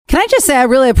Can I just say I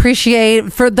really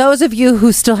appreciate for those of you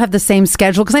who still have the same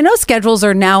schedule, because I know schedules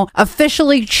are now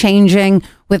officially changing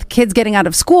with kids getting out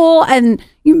of school and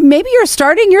maybe you're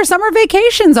starting your summer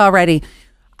vacations already.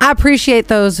 I appreciate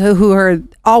those who are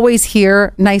always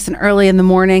here nice and early in the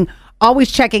morning,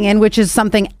 always checking in, which is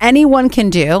something anyone can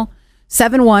do.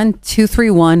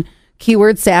 71231,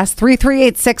 keyword SASS.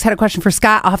 3386 had a question for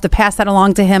Scott. I'll have to pass that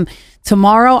along to him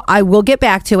tomorrow. I will get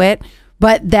back to it.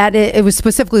 But it was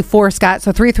specifically for Scott.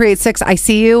 So 3386, I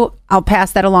see you. I'll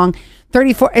pass that along.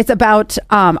 34, it's about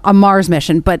a Mars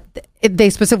mission. But they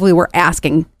specifically were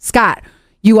asking, Scott,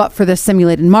 you up for this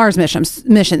simulated Mars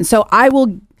mission? So I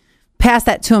will pass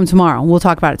that to him tomorrow. We'll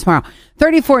talk about it tomorrow.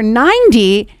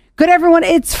 3490, good everyone.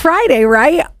 It's Friday,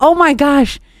 right? Oh my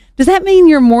gosh. Does that mean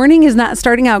your morning is not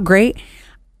starting out great?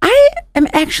 I am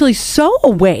actually so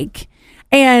awake.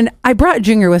 And I brought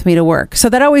Junior with me to work. So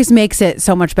that always makes it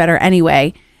so much better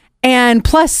anyway. And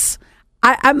plus,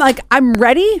 I'm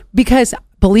ready because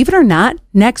believe it or not,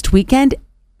 next weekend,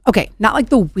 okay, not like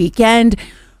the weekend,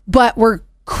 but we're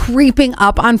creeping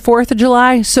up on 4th of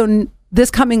July. So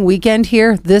this coming weekend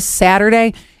here, this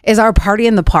Saturday, is our party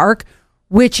in the park,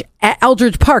 which at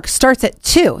Eldridge Park starts at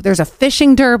 2. There's a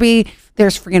fishing derby.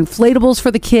 There's free inflatables for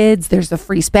the kids. There's the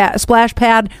free splash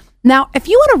pad. Now, if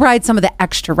you want to ride some of the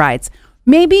extra rides,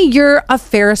 maybe you're a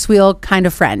Ferris wheel kind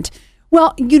of friend.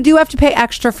 Well, you do have to pay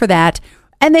extra for that.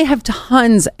 And they have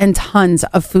tons and tons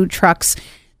of food trucks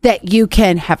that you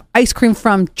can have ice cream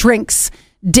from, drinks,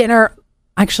 dinner,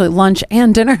 actually lunch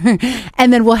and dinner.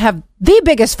 And then we'll have the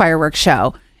biggest fireworks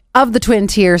show of the Twin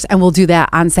Tiers, and we'll do that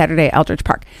on Saturday at Eldridge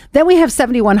Park. Then we have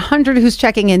 7100 who's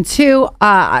checking in too.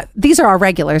 These are our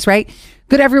regulars, right?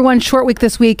 Good everyone, short week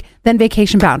this week, then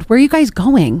vacation bound. Where are you guys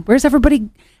going? Where's everybody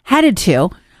headed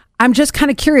to? I'm just kind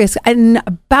of curious. In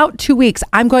about 2 weeks,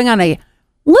 I'm going on a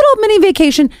little mini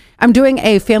vacation. I'm doing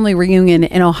a family reunion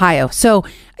in Ohio. So,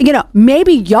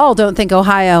 maybe y'all don't think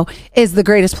Ohio is the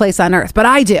greatest place on earth, but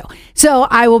I do. So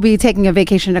I will be taking a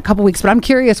vacation in a couple weeks, but I'm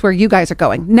curious where you guys are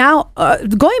going. Now,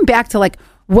 going back to like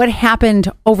what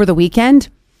happened over the weekend,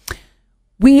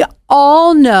 we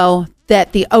all know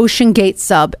that the Ocean Gate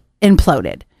sub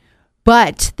imploded,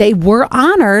 but they were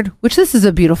honored, which this is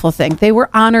a beautiful thing. They were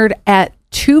honored at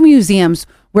 2 museums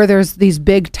where there's these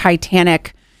big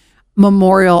Titanic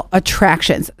memorial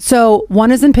attractions. So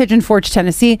one is in Pigeon Forge,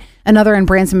 Tennessee, another in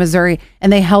Branson, Missouri,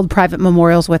 and they held private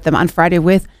memorials with them on Friday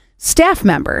with staff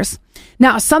members.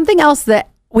 Now, something else that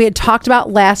we had talked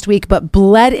about last week but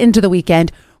bled into the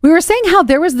weekend, we were saying how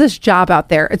there was this job out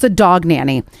there. It's a dog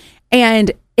nanny, and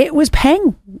it was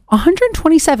paying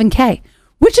 $127K,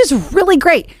 which is really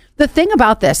great. The thing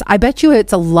about this, I bet you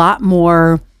it's a lot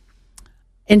more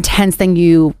intense than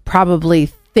you probably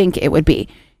think it would be.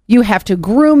 You have to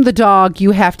groom the dog.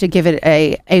 You have to give it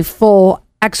a full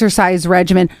exercise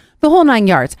regimen, the whole 9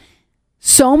 yards.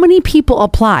 So many people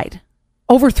applied.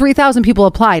 Over 3,000 people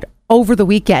applied over the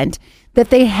weekend that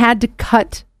they had to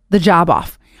cut the job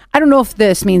off. I don't know if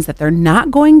this means that they're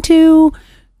not going to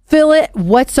fill it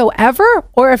whatsoever,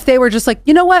 or if they were just like,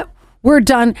 you know what, we're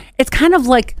done. It's kind of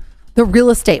like the real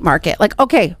estate market. Like,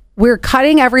 okay, we're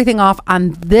cutting everything off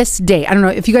on this date. I don't know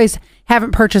if you guys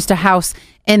haven't purchased a house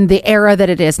in the era that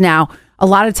it is now. A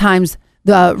lot of times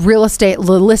the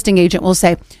listing agent will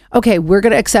say, okay, we're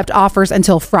going to accept offers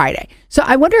until Friday. So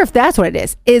I wonder if that's what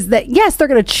it is that yes, they're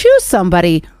going to choose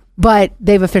somebody, but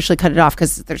they've officially cut it off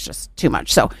because there's just too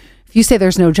much. So if you say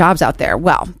there's no jobs out there,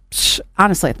 well,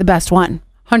 honestly, the best one,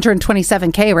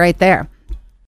 $127K right there.